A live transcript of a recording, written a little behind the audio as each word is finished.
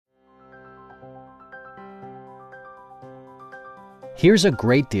Here's a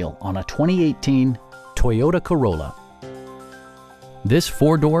great deal on a 2018 Toyota Corolla. This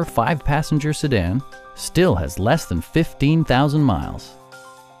four-door, five-passenger sedan still has less than 15,000 miles.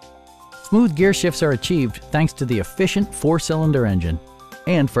 Smooth gear shifts are achieved thanks to the efficient four-cylinder engine.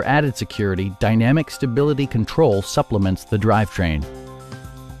 And for added security, dynamic stability control supplements the drivetrain.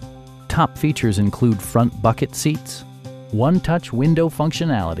 Top features include front bucket seats, one-touch window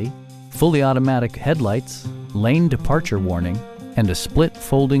functionality, fully automatic headlights, lane departure warning, and a split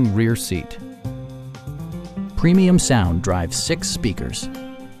folding rear seat. Premium sound drives 6 speakers,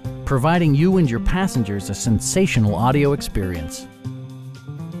 providing you and your passengers a sensational audio experience.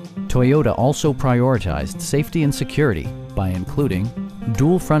 Toyota also prioritized safety and security by including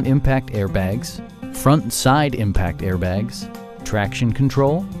dual front impact airbags, front and side impact airbags, traction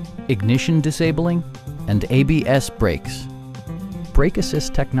control, ignition disabling, and ABS brakes. Brake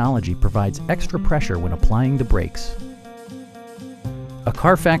assist technology provides extra pressure when applying the brakes. A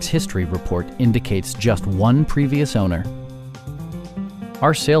Carfax history report indicates just one previous owner.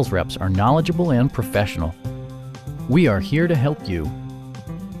 Our sales reps are knowledgeable and professional. We are here to help you.